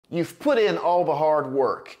You've put in all the hard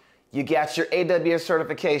work. You got your AWS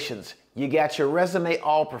certifications. You got your resume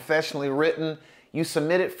all professionally written. You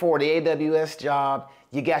submitted for the AWS job.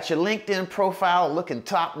 You got your LinkedIn profile looking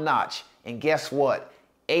top notch. And guess what?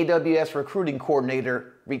 AWS recruiting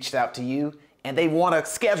coordinator reached out to you and they want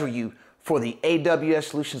to schedule you for the AWS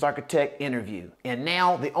Solutions Architect interview. And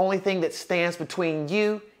now the only thing that stands between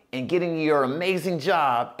you and getting your amazing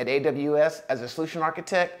job at AWS as a solution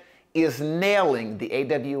architect is nailing the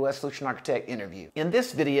AWS Solution Architect interview. In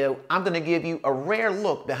this video, I'm going to give you a rare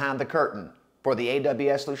look behind the curtain for the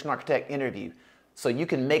AWS Solution Architect interview so you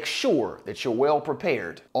can make sure that you're well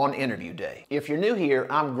prepared on interview day. If you're new here,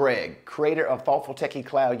 I'm Greg, creator of ThoughtfulTechy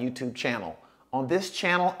Cloud YouTube channel. On this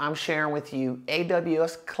channel, I'm sharing with you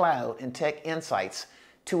AWS Cloud and Tech Insights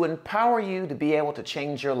to empower you to be able to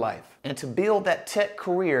change your life and to build that tech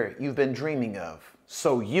career you've been dreaming of,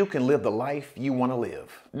 so you can live the life you want to live.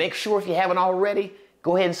 Make sure if you haven't already,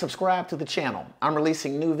 go ahead and subscribe to the channel. I'm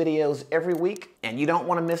releasing new videos every week and you don't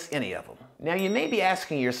want to miss any of them. Now you may be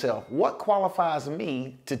asking yourself, what qualifies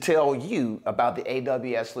me to tell you about the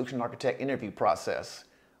AWS Solution Architect interview process?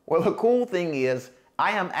 Well, the cool thing is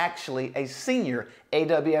I am actually a senior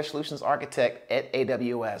AWS Solutions Architect at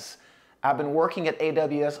AWS. I've been working at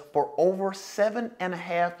AWS for over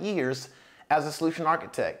 7.5 years as a solution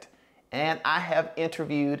architect. And I have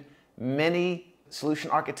interviewed many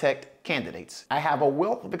solution architect candidates. I have a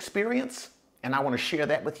wealth of experience and I want to share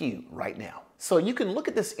that with you right now. So you can look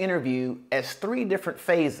at this interview as 3 different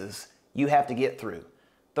phases you have to get through.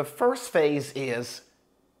 The first phase is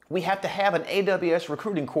we have to have an AWS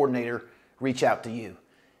recruiting coordinator reach out to you.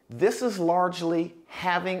 This is largely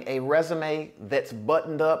having a resume that's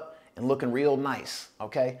buttoned up and looking real nice,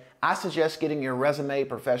 okay? I suggest getting your resume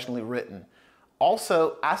professionally written.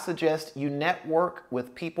 Also, I suggest you network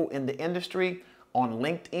with people in the industry on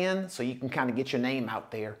LinkedIn so you can kind of get your name out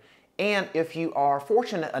there. And if you are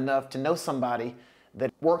fortunate enough to know somebody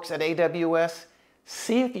that works at AWS,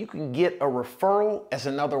 see if you can get a referral as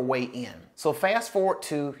another way in. So fast forward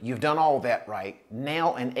to you've done all that right.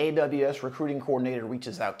 Now an AWS recruiting coordinator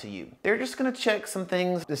reaches out to you. They're just going to check some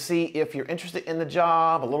things to see if you're interested in the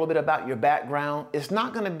job, a little bit about your background. It's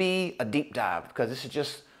not going to be a deep dive because this is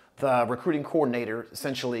just the recruiting coordinator,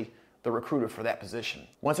 essentially the recruiter for that position.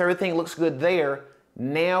 Once everything looks good there,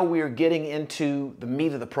 now we're getting into the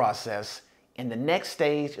meat of the process, and the next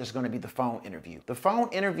stage is going to be the phone interview. The phone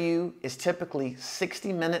interview is typically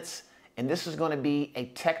 60 minutes, and this is going to be a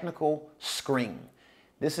technical screen.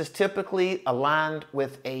 This is typically aligned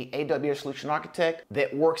with a AWS solution architect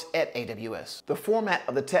that works at AWS. The format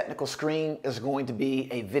of the technical screen is going to be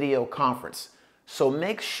a video conference. So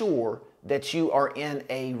make sure that you are in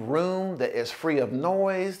a room that is free of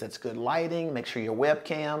noise, that's good lighting, make sure your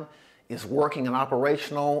webcam is working and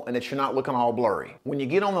operational and that you're not looking all blurry. When you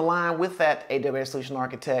get on the line with that AWS solution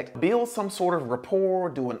architect, build some sort of rapport,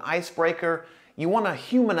 do an icebreaker. You want to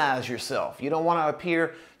humanize yourself. You don't want to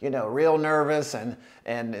appear, real nervous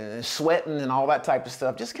and sweating and all that type of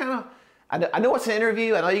stuff. Just kind of, I know it's an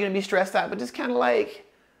interview, I know you're going to be stressed out, but just kind of like,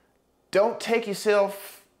 don't take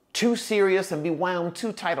yourself too serious and be wound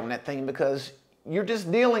too tight on that thing because you're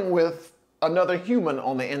just dealing with another human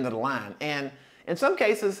on the end of the line. And in some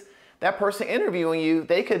cases, that person interviewing you,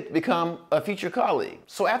 they could become a future colleague.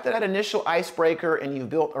 So after that initial icebreaker and you've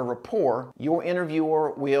built a rapport, your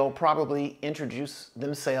interviewer will probably introduce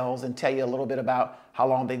themselves and tell you a little bit about how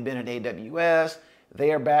long they've been at AWS,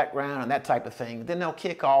 their background, and that type of thing. Then they'll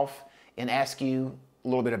kick off and ask you a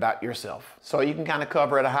little bit about yourself. So you can kind of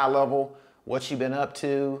cover at a high level what you've been up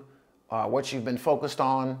to, what you've been focused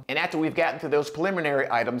on. And after we've gotten through those preliminary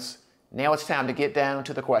items, now it's time to get down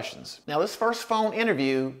to the questions. Now this first phone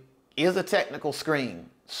interview is a technical screen.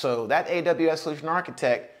 So that AWS Solution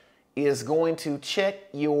Architect is going to check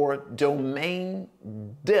your domain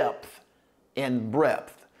depth and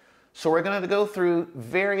breadth. So we're going to go through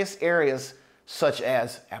various areas such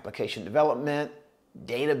as application development,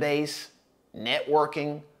 database,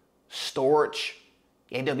 networking, storage,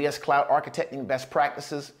 AWS Cloud Architecting best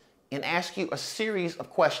practices, and ask you a series of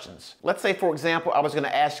questions. Let's say, for example, I was going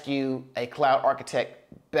to ask you a Cloud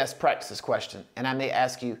Architect best practices question, and I may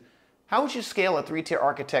ask you, how would you scale a 3-tier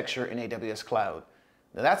architecture in AWS Cloud?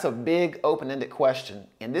 Now that's a big open-ended question,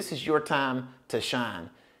 and this is your time to shine.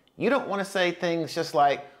 You don't want to say things just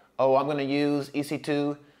like, oh, I'm going to use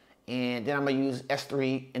EC2, and then I'm going to use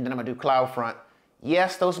S3, and then I'm going to do CloudFront.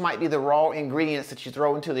 Yes, those might be the raw ingredients that you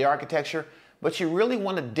throw into the architecture, but you really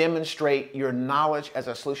want to demonstrate your knowledge as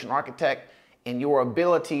a solution architect and your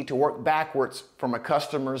ability to work backwards from a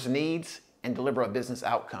customer's needs and deliver a business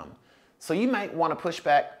outcome. So you might want to push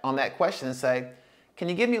back on that question and say, can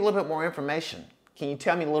you give me a little bit more information? Can you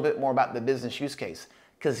tell me a little bit more about the business use case?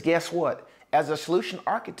 Because guess what? As a solution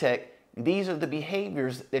architect, these are the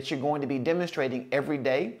behaviors that you're going to be demonstrating every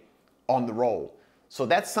day on the role. So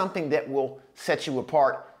that's something that will set you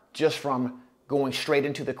apart just from going straight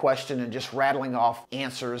into the question and just rattling off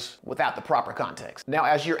answers without the proper context. Now,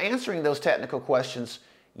 as you're answering those technical questions,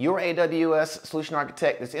 your AWS solution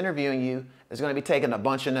architect that's interviewing you is going to be taking a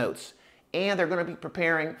bunch of notes, and they're going to be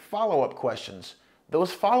preparing follow-up questions.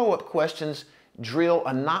 Those follow-up questions drill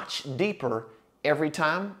a notch deeper every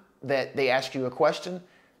time that they ask you a question,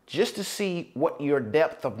 just to see what your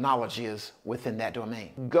depth of knowledge is within that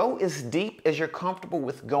domain. Go as deep as you're comfortable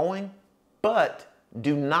with going, but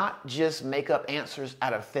do not just make up answers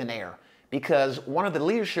out of thin air, because one of the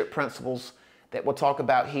leadership principles that we'll talk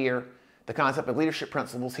about here, the concept of leadership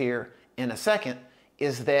principles here in a second,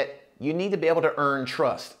 is that you need to be able to earn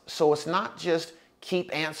trust. So it's not just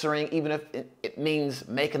keep answering, even if it means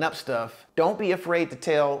making up stuff. Don't be afraid to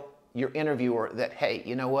tell your interviewer that, hey,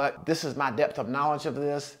 you know what? This is my depth of knowledge of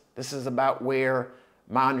this. This is about where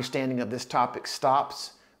my understanding of this topic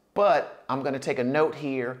stops. But I'm going to take a note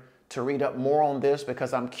here to read up more on this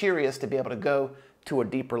because I'm curious to be able to go to a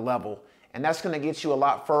deeper level. And that's going to get you a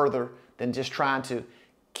lot further than just trying to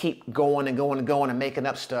keep going and going and going and making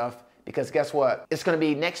up stuff. Because guess what? It's going to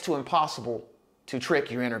be next to impossible to trick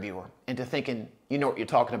your interviewer into thinking you know what you're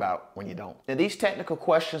talking about when you don't. Now, these technical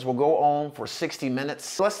questions will go on for 60 minutes.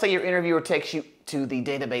 So let's say your interviewer takes you to the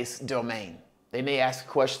database domain. They may ask a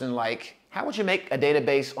question like, how would you make a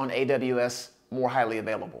database on AWS more highly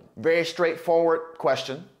available? Very straightforward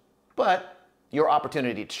question, but your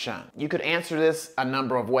opportunity to shine. You could answer this a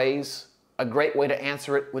number of ways. A great way to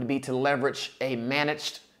answer it would be to leverage a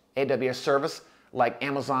managed AWS service like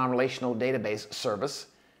Amazon Relational Database Service,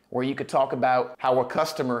 where you could talk about how a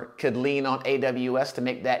customer could lean on AWS to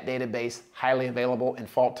make that database highly available and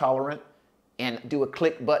fault tolerant, and do a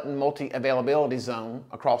click button multi-availability zone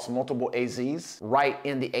across multiple AZs right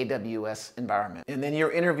in the AWS environment. And then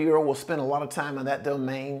your interviewer will spend a lot of time in that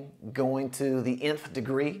domain going to the nth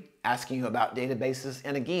degree, asking you about databases.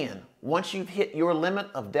 And again, once you've hit your limit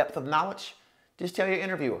of depth of knowledge, just tell your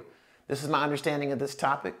interviewer, this is my understanding of this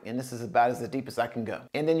topic, and this is about as deep as I can go.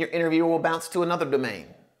 And then your interviewer will bounce to another domain.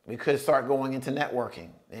 We could start going into networking.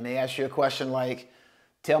 They may ask you a question like,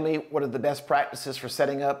 tell me what are the best practices for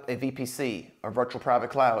setting up a VPC, or virtual private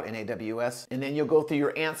cloud, in AWS. And then you'll go through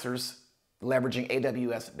your answers leveraging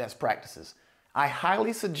AWS best practices. I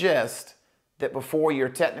highly suggest that before your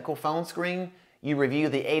technical phone screen, you review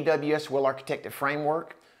the AWS well-architected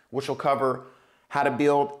framework, which will cover how to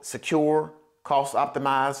build secure,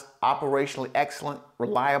 cost-optimized, operationally excellent,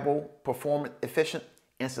 reliable, performant, efficient,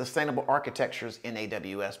 and sustainable architectures in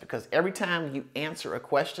AWS. Because every time you answer a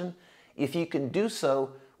question, if you can do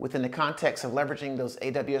so within the context of leveraging those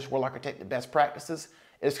AWS well-architected best practices,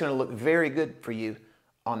 it's going to look very good for you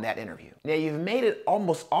on that interview. Now, you've made it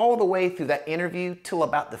almost all the way through that interview till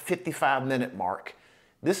about the 55-minute mark.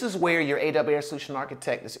 This is where your AWS solution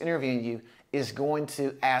architect that's interviewing you is going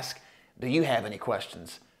to ask, do you have any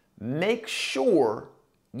questions? Make sure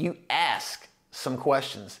you ask some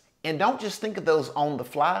questions, and don't just think of those on the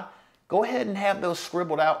fly. Go ahead and have those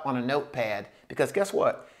scribbled out on a notepad, because guess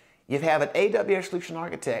what? You have an AWS solution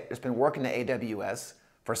architect that's been working at AWS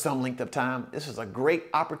for some length of time. This is a great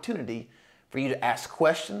opportunity for you to ask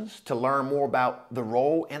questions, to learn more about the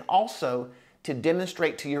role, and also to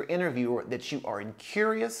demonstrate to your interviewer that you are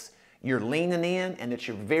curious, you're leaning in, and that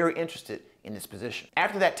you're very interested in this position.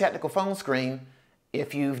 After that technical phone screen,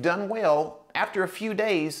 if you've done well, after a few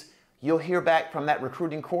days, you'll hear back from that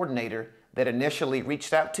recruiting coordinator that initially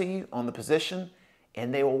reached out to you on the position,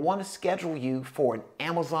 and they will want to schedule you for an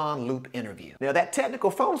Amazon Loop interview. Now, that technical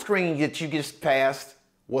phone screen that you just passed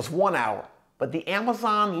was 1 hour, but the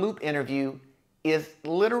Amazon Loop interview is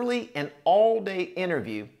literally an all-day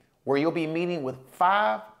interview where you'll be meeting with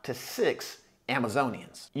 5 to 6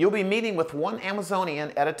 Amazonians. You'll be meeting with one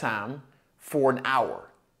Amazonian at a time for an hour.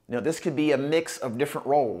 Now, this could be a mix of different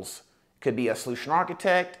roles. Could be a solution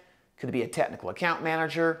architect, could be a technical account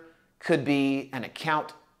manager, could be an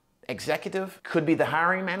account executive, could be the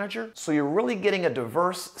hiring manager. So you're really getting a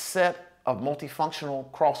diverse set of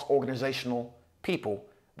multifunctional, cross-organizational people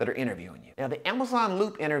that are interviewing you. Now, the Amazon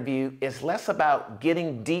Loop interview is less about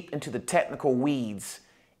getting deep into the technical weeds,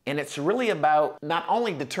 and it's really about not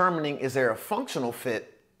only determining is there a functional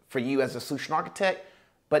fit for you as a solution architect,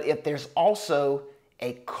 but if there's also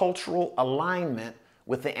a cultural alignment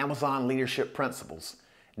with the Amazon leadership principles.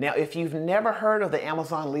 Now, if you've never heard of the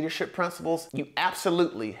Amazon leadership principles, you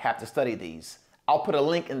absolutely have to study these. I'll put a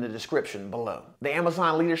link in the description below. The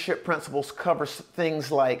Amazon leadership principles covers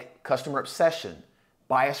things like customer obsession,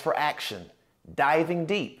 bias for action, diving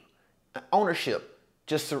deep, ownership,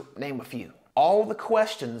 just to name a few. All the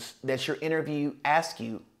questions that your interview asks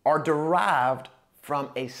you are derived from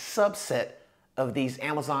a subset of these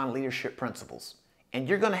Amazon leadership principles. And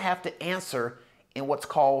you're going to have to answer in what's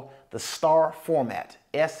called the STAR format,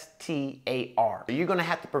 S-T-A-R. You're going to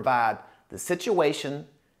have to provide the situation,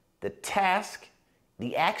 the task,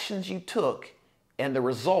 the actions you took, and the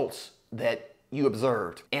results that you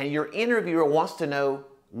observed. And your interviewer wants to know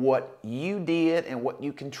what you did and what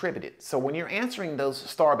you contributed. So when you're answering those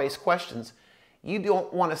STAR-based questions, you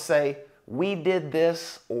don't want to say, we did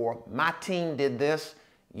this or my team did this.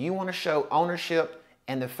 You want to show ownership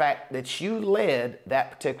and the fact that you led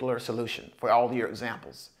that particular solution for all of your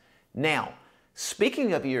examples. Now,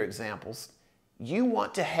 speaking of your examples, you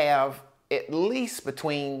want to have at least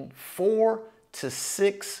between 4 to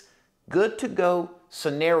 6 good to go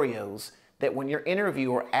scenarios that when your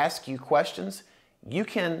interviewer asks you questions, you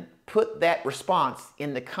can put that response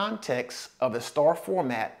in the context of the STAR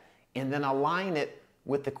format and then align it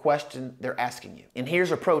with the question they're asking you. And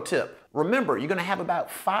here's a pro tip. Remember, you're gonna have about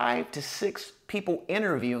 5 to 6 people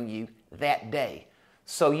interviewing you that day.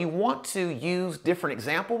 So you want to use different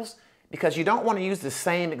examples because you don't want to use the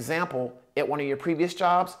same example at one of your previous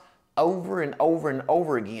jobs over and over and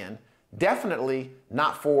over again. Definitely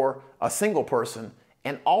not for a single person,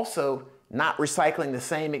 and also not recycling the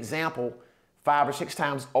same example 5 or 6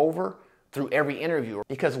 times over through every interviewer.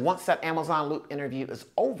 Because once that Amazon Loop interview is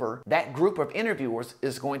over, that group of interviewers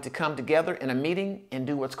is going to come together in a meeting and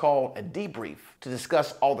do what's called a debrief to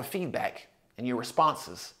discuss all the feedback and your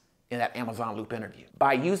responses in that Amazon Loop interview.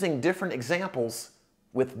 By using different examples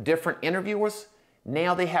with different interviewers,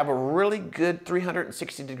 now they have a really good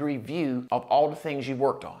 360-degree view of all the things you've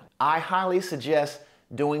worked on. I highly suggest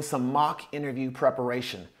doing some mock interview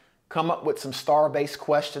preparation. Come up with some STAR-based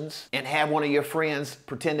questions and have one of your friends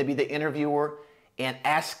pretend to be the interviewer and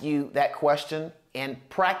ask you that question, and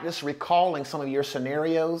practice recalling some of your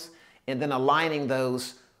scenarios and then aligning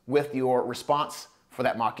those with your response for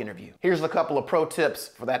that mock interview. Here's a couple of pro tips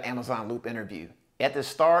for that Amazon Loop interview. At the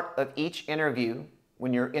start of each interview,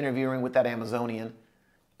 when you're interviewing with that Amazonian,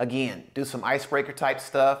 again, do some icebreaker type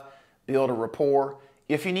stuff, build a rapport.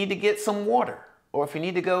 If you need to get some water, or if you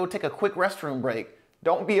need to go take a quick restroom break,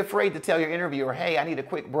 don't be afraid to tell your interviewer, hey, I need a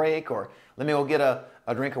quick break, or let me go get a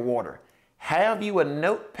drink of water. Have you a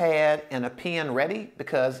notepad and a pen ready?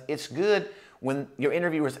 Because it's good when your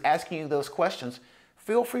interviewer is asking you those questions,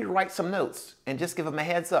 feel free to write some notes and just give them a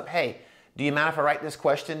heads up. Hey, do you mind if I write this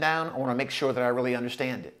question down? I want to make sure that I really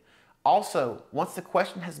understand it. Also, once the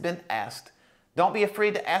question has been asked, don't be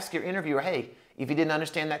afraid to ask your interviewer, hey, if you didn't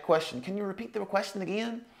understand that question, can you repeat the question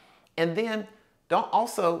again? And then don't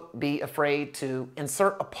also be afraid to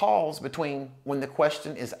insert a pause between when the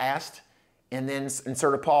question is asked, and then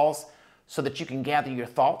insert a pause so that you can gather your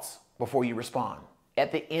thoughts before you respond.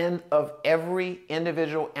 At the end of every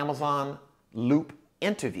individual Amazon Loop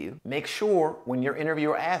interview, make sure when your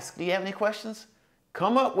interviewer asks, do you have any questions?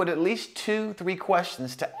 Come up with at least 2-3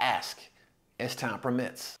 questions to ask as time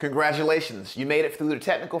permits. Congratulations, you made it through the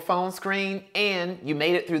technical phone screen and you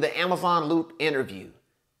made it through the Amazon Loop interview.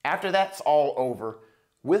 After that's all over,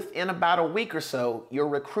 within about a week or so, your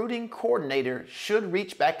recruiting coordinator should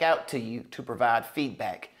reach back out to you to provide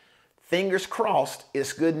feedback. Fingers crossed,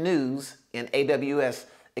 it's good news and AWS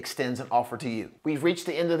extends an offer to you. We've reached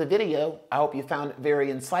the end of the video. I hope you found it very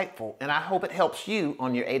insightful, and I hope it helps you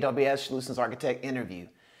on your AWS Solutions Architect interview.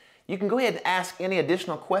 You can go ahead and ask any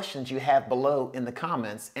additional questions you have below in the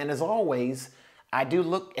comments, and as always, I do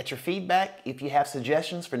look at your feedback. If you have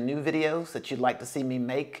suggestions for new videos that you'd like to see me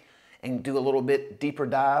make and do a little bit deeper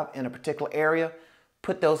dive in a particular area,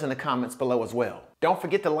 put those in the comments below as well. Don't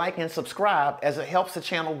forget to like and subscribe as it helps the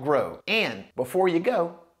channel grow. And before you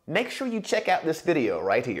go, make sure you check out this video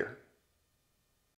right here.